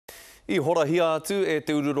I horahia atu e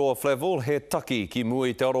te Ururoa Flavell he taki ki mua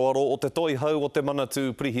i te aroaro o te toi hau o te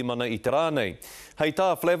manatu prihimana i te rānei. Hei tā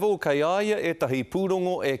Flavell kei aia e tahi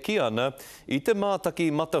pūrongo e ki ana i te mātaki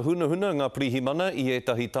mata hunahuna ngā prihimana i e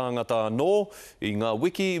tahi tāngata anō i ngā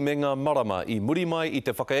wiki me ngā marama i muri mai i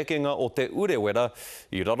te whakaekenga o te Urewera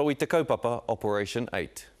i raro i te kaupapa Operation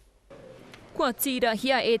 8. Kua tira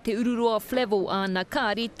hia e te Ururoa Flavell ana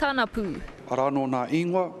kāri tāna pū. Arano ngā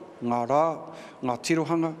ingoa, ngā rā, ngā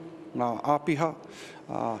tirohanga, ngā āpiha,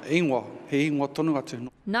 ingoa, he ingoa tonu atu.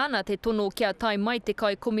 Nāna te tono kia tai mai te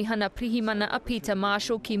kai komihana prihimana a Peter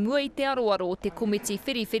Marshall ki mua i te aroaro o te komiti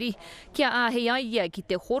whiriwhiri kia āhei ia ki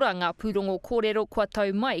te hora ngā pūrongo kōrero kua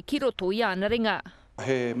tau mai ki roto i ana ringa.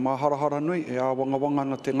 He maharahara nui e āwangawanga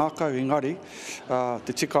na te ngākau engari,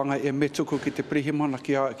 te tikanga e metuku ki te prihimana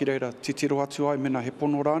ki reira titiro atu ai mena he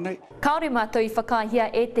pono rānei. Kaore mātou i whakahia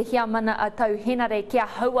e te hiamana a tau henare kia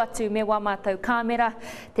hau atu me wā mātou kāmera,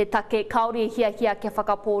 te take kaore hia kia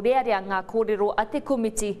whakapōrearea ngā kōrero a te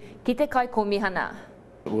komiti ki te kai komihana.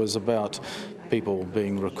 It was about people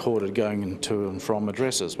being recorded going into and from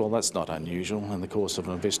addresses. Well, that's not unusual in the course of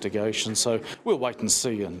an investigation, so we'll wait and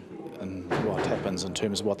see and what happens in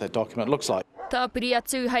terms of what that document looks like. Tāpiri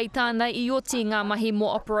atu hei tāna i oti ngā mahi mo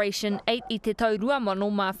Operation 8 i te tau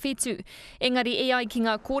 2007. Engari e ai ki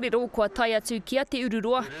ngā kōrero kua tai atu ki a te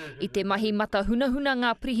Ururoa i te mahi mata hunahuna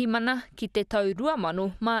ngā prihimana ki te tau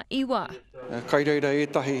 2009. Kai reira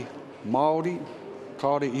ētahi Māori,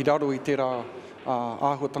 kāre i raro i tērā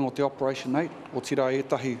āhuatanga o te Operation 8, o tira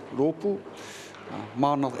ētahi rōpū.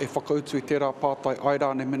 Māna e whakautu i tērā pātai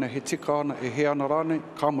airāne mena he tika ana e he ana rānei,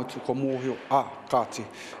 ka mutu ko mōhio kāti,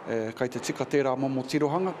 kai te tika tērā momo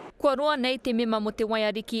tirohanga. Kua roa nei te mema mo te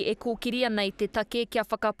Waiariki e kōkiria nei te take kia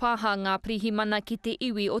whakapāha ngā prihimana ki te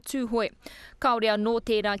iwi o tūhoe. Kaore anō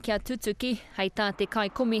tērā kia tutuki, hei tā te kai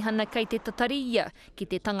komihana kei te tatari ia ki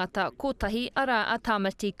te tangata kotahi ara a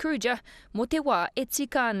Tamati Kruger mo te wā e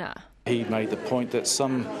tika ana. He made the point that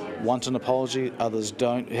some want an apology, others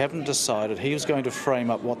don't. We haven't decided. He was going to frame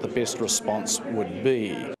up what the best response would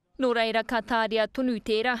be. Nō reira ka tāria tonu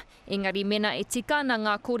tērā, engari mena e tika ana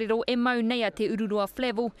ngā kōrero e mau nei a te Ururoa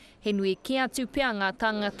Flavell, he nui ke atu pea ngā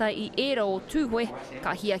tāngata i era o tūhoe,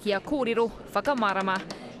 ka hiahia kōrero, whakamarama,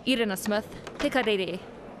 Irena Smith, te Karere.